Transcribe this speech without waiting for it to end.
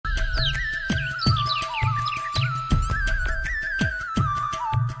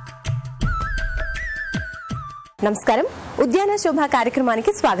నమస్కారం ఉద్యాన శోభ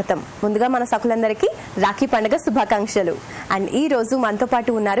కార్యక్రమానికి స్వాగతం. ముందుగా మన సకులందరికీ రాఖీ పండుగ శుభాకాంక్షలు. అండ్ ఈ రోజు మనతో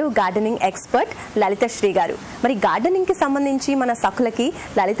పాటు ఉన్నారు గార్డెనింగ్ ఎక్స్పర్ట్ లలితశ్రీ గారు. మరి గార్డెనింగ్ కి సంబంధించి మన సకులకి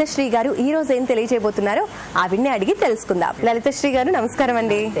లలితశ్రీ గారు ఈ రోజు ఏం తెలియజేయబోతున్నారో ఆవిడ్ని అడిగి తెలుసుకుందాం. లలితశ్రీ గారు నమస్కారం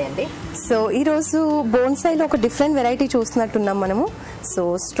అండి. సో ఈ రోజు బోన్సైలో ఒక డిఫరెంట్ వెరైటీ చూస్తున్నట్టున్నాం మనము. సో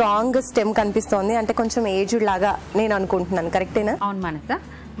స్ట్రాంగ్ స్టెమ్ కనిపిస్తోంది, అంటే కొంచెం ఏజ్డ్ లాగా నేను అనుకుంటున్నాను. కరెక్టేనా? అవును మనసా,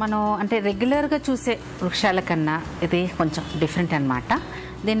 మనం అంటే రెగ్యులర్గా చూసే వృక్షాల కన్నా ఇది కొంచెం డిఫరెంట్ అనమాట.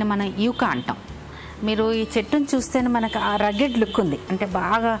 దీన్ని మనం యూకా అంటాం. మీరు ఈ చెట్టును చూస్తేనే మనకు ఆ రగెడ్ లుక్ ఉంది, అంటే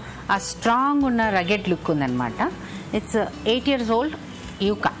బాగా ఆ స్ట్రాంగ్ ఉన్న రగెడ్ లుక్ ఉందన్నమాట. It's 8 years old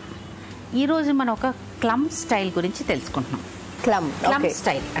యూకా. ఈరోజు మనం ఒక క్లంప్ స్టైల్ గురించి తెలుసుకుంటున్నాం. క్లంప్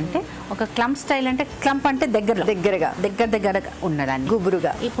స్టైల్ అంటే ఒక క్లంప్ స్టైల్ అంటే క్లంప్ అంటే దగ్గరగా ఉన్నదాన్ని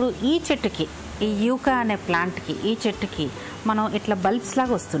గుబురుగా. ఇప్పుడు ఈ చెట్టుకి, ఈ యూకా అనే ప్లాంట్కి, ఈ చెట్టుకి మనం ఇట్లా బల్బ్స్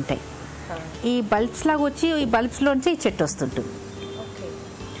లాగా వస్తుంటాయి. ఈ బల్బ్స్ లాగా వచ్చి ఈ బల్బ్స్లోంచి ఈ చెట్టు వస్తుంటుంది.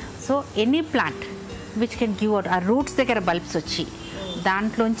 So any plant which can give out, ఆ రూట్స్ దగ్గర బల్బ్స్ వచ్చి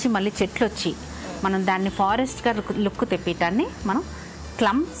దాంట్లోంచి మళ్ళీ చెట్లు వచ్చి మనం దాన్ని ఫారెస్ట్గా లుక్ తెప్పటాన్ని మనం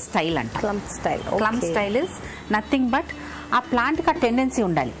క్లంప్ స్టైల్ అంటాం. Clump style is nothing but ఆ ప్లాంట్కి ఆ టెండెన్సీ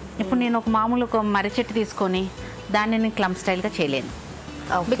ఉండాలి. ఇప్పుడు నేను ఒక మామూలు ఒక మర్రి చెట్టు తీసుకొని దాన్ని నేను క్లంప్ స్టైల్గా చేయలేను,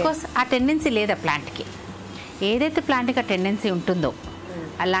 బికాస్ ఆ టెండెన్సీ లేదు ఆ ప్లాంట్కి. ఏదైతే ప్లాంట్కి ఆ టెండెన్సీ ఉంటుందో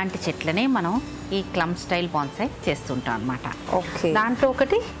అలాంటి చెట్లనే మనం ఈ క్లంప్ స్టైల్ బాన్సాయ్ చేస్తుంటాం అనమాట. దాంట్లో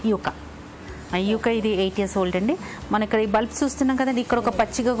ఒకటి యూకా. యూకా ఇది 8 years old అండి. మనం ఇక్కడ ఈ బల్బ్ చూస్తున్నాం కదండి, ఇక్కడ ఒక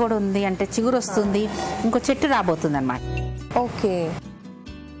పచ్చిగా కూడా ఉంది, అంటే చిగురు వస్తుంది, ఇంకో చెట్టు రాబోతుంది అనమాట. ఓకే,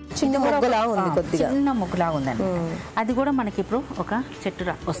 చిన్న మొగ్గులా ఉందండి. అది కూడా మనకి ఇప్పుడు ఒక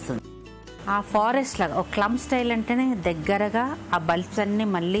చెట్టు వస్తుంది. ఆ ఫారెస్ట్ లాగా ఒక క్లంప్ స్టైల్ అంటేనే దగ్గరగా ఆ బల్బ్స్ అన్నీ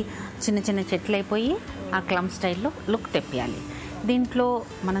మళ్ళీ చిన్న చిన్న చెట్లు అయిపోయి ఆ క్లంప్ స్టైల్లో లుక్ తెప్పియాలి. దీంట్లో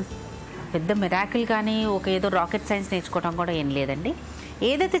మనం పెద్ద మిరాకిల్ కానీ ఒక ఏదో రాకెట్ సైన్స్ నేర్చుకోవడం కూడా ఏం లేదండి.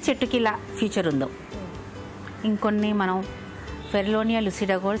 ఏదైతే చెట్టుకి ఇలా ఫ్యూచర్ ఉందో, ఇంకొన్ని మనం ఫెర్లోనియా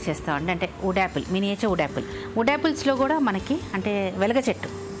లుసిడా కూడా చేస్తామండి. అంటే వుడాపిల్, మినియేచర్ వుడాపిల్స్లో కూడా మనకి అంటే వెలగ చెట్టు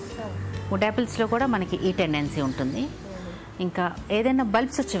వుడాపిల్స్లో కూడా మనకి ఈ టెండెన్సీ ఉంటుంది. ఇంకా ఏదైనా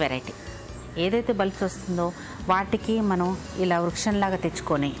బల్బ్స్ వచ్చే వెరైటీ, ఏదైతే బల్బ్స్ వస్తుందో వాటికి మనం ఇలా వృక్షంలాగా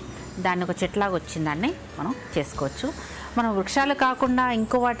తెచ్చుకొని దాన్ని ఒక చెట్లాగా వచ్చిన దాన్ని మనం చేసుకోవచ్చు. మనం వృక్షాలు కాకుండా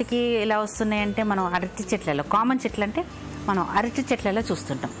ఇంకో వాటికి ఎలా వస్తున్నాయంటే మనం అరటి చెట్లలో, కామన్ చెట్లు అంటే మనం అరటి చెట్లలో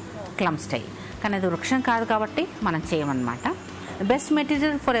చూస్తుంటాం క్లంప్ స్టైల్, కానీ అది వృక్షం కాదు కాబట్టి మనం చేయమన్నమాట. Best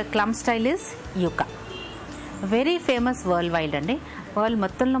material for a clump style is యూకా. Very famous world wide అండి. వరల్డ్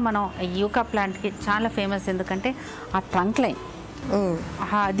మొత్తంలో మనం యూకా ప్లాంట్కి చాలా ఫేమస్, ఎందుకంటే ఆ ట్రంక్ లైన్,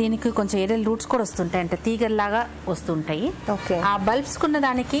 దీనికి కొంచెం ఏరియల్ రూట్స్ కూడా వస్తుంటాయి, అంటే తీగల్లాగా వస్తుంటాయి. ఆ బల్బ్స్ కున్న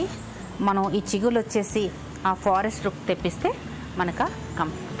దానికి మనం ఈ చిగులు వచ్చేసి ఆ ఫారెస్ట్ లుక్ తెప్పిస్తే మనకు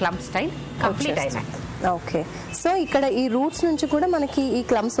క్లంప్ స్టైల్ కంప్లీట్ అయినట్టు. ఓకే, సో ఇక్కడ ఈ రూట్స్ నుంచి కూడా మనకి ఈ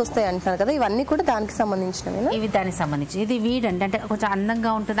క్లంప్స్ వస్తాయి అంటున్నారు కదా, ఇవన్నీ కూడా దానికి సంబంధించినవి? ఇవి దానికి సంబంధించి. ఇది వీడ్ అంటే కొంచెం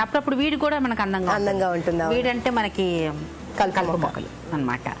అందంగా ఉంటుంది, అప్పుడప్పుడు వీడి కూడా మనకు అందంగా ఉంటుంది. వీడ్ అంటే మనకి కలుపు మొక్కలు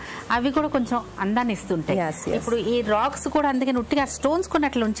అనమాట, అవి కూడా కొంచెం అందాన్ని ఇస్తుంటాయి. ఇప్పుడు ఈ రాక్స్ కూడా అందుకని ఉట్టిగా స్టోన్స్ కొన్ని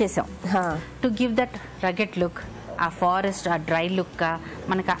అట్లా ఉంచేసాం టు గివ్ దట్ రగెట్ లుక్, ఆ ఫారెస్ట్ ఆ డ్రై లుక్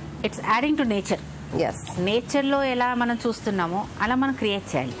మనకు ఇట్స్ యాడింగ్ టు నేచర్. నేచర్లో ఎలా మనం చూస్తున్నామో అలా మనం క్రియేట్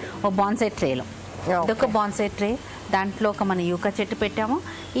చేయాలి. ఓ బాన్సాయ్ ట్రేలో, ఇదొక బాన్సాయ్ ట్రే, దాంట్లో ఒక మన యూకా చెట్టు పెట్టాము.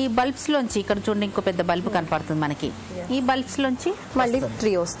 ఈ బల్బ్స్లోంచి ఇక్కడ చూడండి ఇంకో పెద్ద బల్బ్ కనపడుతుంది మనకి, ఈ బల్బ్స్లోంచి మళ్ళీ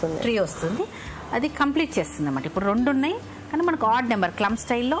ట్రీ వస్తుంది. అది కంప్లీట్ చేస్తుంది అన్నమాట. ఇప్పుడు 2 ఉన్నాయి, కానీ మనకు ఆడ్ నెంబర్, క్లంప్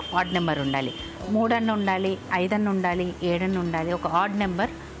స్టైల్లో ఆడ్ నెంబర్ ఉండాలి. 3 అన్న ఉండాలి, 5 అన్న ఉండాలి, 7 అన్న ఉండాలి, ఒక ఆడ్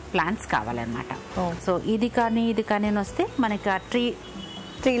నెంబర్ ప్లాంట్స్ కావాలన్నమాట. సో ఇది కానీ వస్తే మనకి ఆ ట్రీ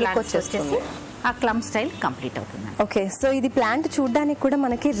వచ్చేసి ఆ క్లంప్ స్టైల్ కంప్లీట్ అవుతుంది. ఓకే, సో ఇది ప్లాంట్ చూడడానికి కూడా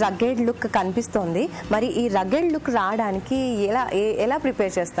మనకి రగెడ్ లుక్ కనిపిస్తోంది. మరి ఈ రగెడ్ లుక్ రావడానికి ఎలా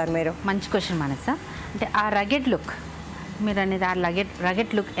ప్రిపేర్ చేస్తారు మీరు? మంచి క్వశ్చన్ మనసా. అంటే ఆ రగెడ్ లుక్ మీరు అనేది ఆ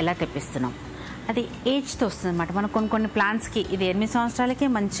రగెడ్ లుక్ ఎలా తెప్పిస్తున్నాం, అది ఏజ్తో వస్తుంది అనమాట. మనం కొన్ని ప్లాంట్స్కి ఇది 8 సంవత్సరాలకే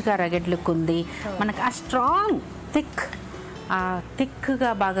మంచిగా రగెడ్ లుక్ ఉంది, మనకు ఆ స్ట్రాంగ్ థిక్గా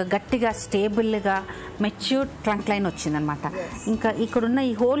బాగా గట్టిగా స్టేబుల్గా మెచ్యూర్ ట్రంక్ లైన్ వచ్చిందనమాట. ఇంకా ఇక్కడున్న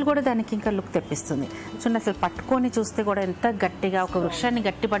ఈ హోల్ కూడా దానికి ఇంకా లుక్ తెప్పిస్తుంది. చూడండి, అసలు పట్టుకొని చూస్తే కూడా ఎంత గట్టిగా, ఒక వృక్షాన్ని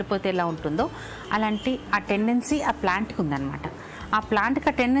గట్టి పడిపోతే ఎలా ఉంటుందో అలాంటి ఆ టెండెన్సీ ఆ ప్లాంట్కి ఉందన్నమాట. ఆ ప్లాంట్కి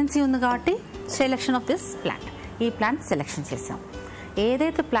ఆ టెండెన్సీ ఉంది కాబట్టి సెలెక్షన్ ఆఫ్ దిస్ ప్లాంట్, ఈ ప్లాంట్ సెలెక్షన్ చేసాం.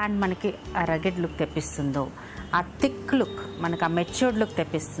 ఏదైతే ప్లాంట్ మనకి ఆ రగెడ్ లుక్ తెప్పిస్తుందో, ఆ థిక్ లుక్ మనకు ఆ మెచ్యూర్డ్ లుక్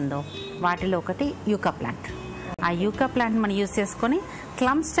తెప్పిస్తుందో వాటిలో ఒకటి యూకా ప్లాంట్. ఆ యూకా ప్లాంట్ మనం యూజ్ చేసుకొని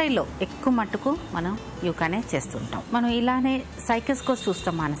క్లమ్ స్టైల్లో ఎక్కువ మట్టుకు మనం యూకానే చేస్తుంటాం. మనం ఇలానే సైకస్ కోర్స్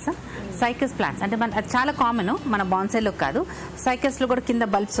చూస్తాం మానస. సైకస్ ప్లాంట్స్ అంటే అది చాలా కామన్, మన బాన్సైలో కాదు, సైకస్లో కూడా కింద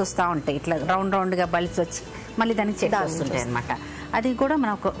బల్బ్స్ వస్తూ ఉంటాయి, ఇట్లా రౌండ్ రౌండ్గా బల్బ్స్ వచ్చి మళ్ళీ దానికి చెట్లు వస్తుంటాయి అనమాట. అది కూడా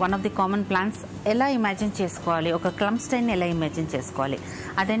మనం one of the common plants ఎలా ఇమాజిన్ చేసుకోవాలి, ఒక క్లమ్ స్టైల్ని ఎలా ఇమాజిన్ చేసుకోవాలి.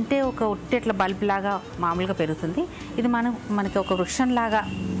 అదంటే ఒక ఉట్టి ఇట్లా బల్బ్ లాగా మామూలుగా పెరుగుతుంది. ఇది మనకి ఒక వృక్షం లాగా,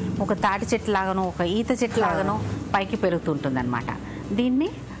 ఒక తాటి చెట్టు లాగానో, ఒక ఈత చెట్టు లాగానో పైకి పెరుగుతుంటుంది అనమాట. దీన్ని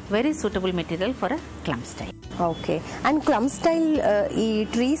very suitable material for క్లమ్ style. Okay. And క్లమ్ style ఈ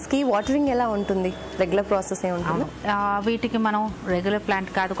ట్రీస్కి వాటరింగ్ ఎలా ఉంటుంది? రెగ్యులర్ ప్రాసెస్ ఏ ఉంటుంది? వీటికి మనం రెగ్యులర్ ప్లాంట్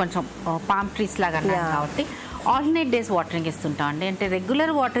కాదు, కొంచెం పామ్ ట్రీస్ లాగా కాబట్టి ఆల్టర్నేట్ డేస్ వాటరింగ్ ఇస్తుంటాం అండి. అంటే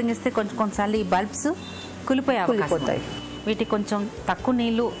రెగ్యులర్ వాటరింగ్ ఇస్తే కొన్నిసార్లు ఈ బల్బ్స్ కులిపోతాయి. వీటికి కొంచెం తక్కువ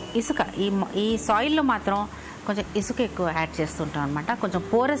నీళ్ళు, ఇసుక, ఈ సాయిల్లో మాత్రం కొంచెం ఇసుక ఎక్కువ యాడ్ చేస్తుంటాం అనమాట. కొంచెం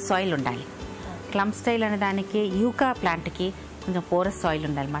పోరస్ సాయిల్ ఉండాలి. క్లమ్ స్టైల్ అనే దానికి, యూకా ప్లాంట్కి కొంచెం పోరస్ సాయిల్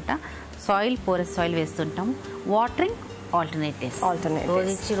ఉండాలన్నమాట. Porous soil వేస్తుంటాం. Watering alternate days, రోజు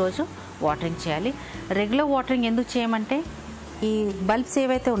ఇచ్చి రోజు వాటరింగ్ చేయాలి. రెగ్యులర్ వాటరింగ్ ఎందుకు చేయమంటే ఈ బల్బ్స్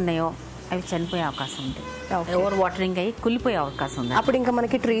ఏవైతే ఉన్నాయో అవి చనిపోయే అవకాశం ఉంది. ఓవర్ వాటరింగ్ అయ్యి కులిపోయే అవకాశం ఉంది. అప్పుడు ఇంకా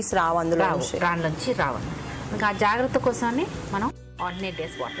మనకి ట్రీస్ రావందులో రాళ్ళొంచి రావాలి. ఇంకా ఆ జాగ్రత్త కోసమని మనం ఆల్టర్నేట్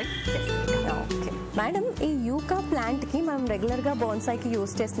డేస్ వాటరింగ్ చేస్తాం. ఓకే మేడం, ఈ యూకా ప్లాంట్కి మనం రెగ్యులర్గా బోన్సాయికి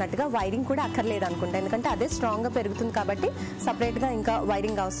యూజ్ చేసినట్టుగా వైరింగ్ కూడా అక్కర్లేదు అనుకుంటా, ఎందుకంటే అదే స్ట్రాంగ్గా పెరుగుతుంది కాబట్టి సపరేట్గా ఇంకా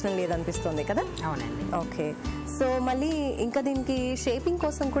వైరింగ్ అవసరం లేదనిపిస్తుంది కదా? అవునండి. ఓకే. సో మళ్ళీ ఇంకా దీనికి షేపింగ్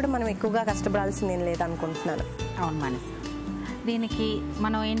కోసం కూడా మనం ఎక్కువగా కష్టపడాల్సింది ఏం లేదనుకుంటున్నాను. అవును మనసు. దీనికి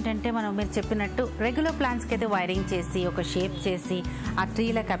మనం ఏంటంటే మీరు చెప్పినట్టు రెగ్యులర్ ప్లాంట్స్కి అయితే వైరింగ్ చేసి ఒక షేప్ చేసి ఆ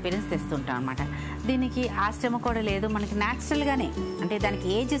ట్రీలకు అపిరెన్స్ తెస్తుంటాం అనమాట. దీనికి ఆ శ్రమ కూడా లేదు, మనకి న్యాచురల్గానే, అంటే దానికి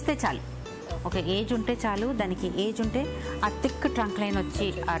ఏజ్ ఇస్తే చాలు, ఒక ఏజ్ ఉంటే చాలు. దానికి ఏజ్ ఉంటే ఆ థిక్ ట్రంక్ లైన్ వచ్చి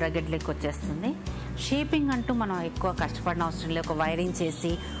ఆ రగడ్ లెక్ వచ్చేస్తుంది. షేపింగ్ అంటూ మనం ఎక్కువ కష్టపడిన అవసరం లేదు. ఒక వైరింగ్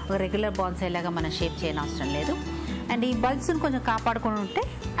చేసి ఒక రెగ్యులర్ బాన్సాయ్ లాగా మనం షేప్ చేయని అవసరం లేదు. అండ్ ఈ బల్బ్స్ని కొంచెం కాపాడుకుని ఉంటే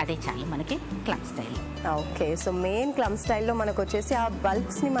అదే చాలు మనకి క్లమ్ స్టైల్. ఓకే. సో మెయిన్ క్లమ్ స్టైల్లో మనకు వచ్చేసి ఆ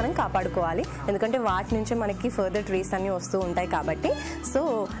బల్బ్స్ని మనం కాపాడుకోవాలి, ఎందుకంటే వాటి నుంచే మనకి ఫర్దర్ ట్రీస్ అన్నీ వస్తూ ఉంటాయి కాబట్టి. సో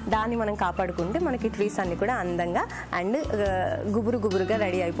దాన్ని మనం కాపాడుకుంటే మనకి ట్రీస్ అన్నీ కూడా అందంగా అండ్ గుబురుగా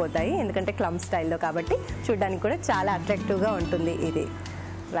రెడీ అయిపోతాయి, ఎందుకంటే క్లమ్ స్టైల్లో కాబట్టి చూడడానికి కూడా చాలా అట్రాక్టివ్గా ఉంటుంది ఇది.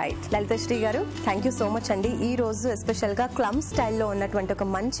 రైట్. లలితశ్రీ గారు, థ్యాంక్ యూ సో మచ్ అండి. ఈ రోజు ఎస్పెషల్గా క్లమ్ స్టైల్లో ఉన్నటువంటి ఒక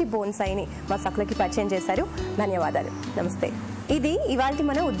మంచి బోన్సాయిని మా సకులకి పరిచయం చేశారు. ధన్యవాదాలు. నమస్తే. ఇది ఇవాల్టి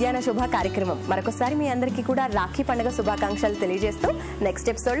మన ఉద్యాన శుభ కార్యక్రమం. మరొకసారి మీ అందరికీ కూడా రాఖీ పండుగ శుభాకాంక్షలు తెలియజేస్తూ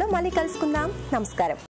నెక్స్ట్ ఎపిసోడ్లో మళ్ళీ కలుసుకుందాం. నమస్కారం.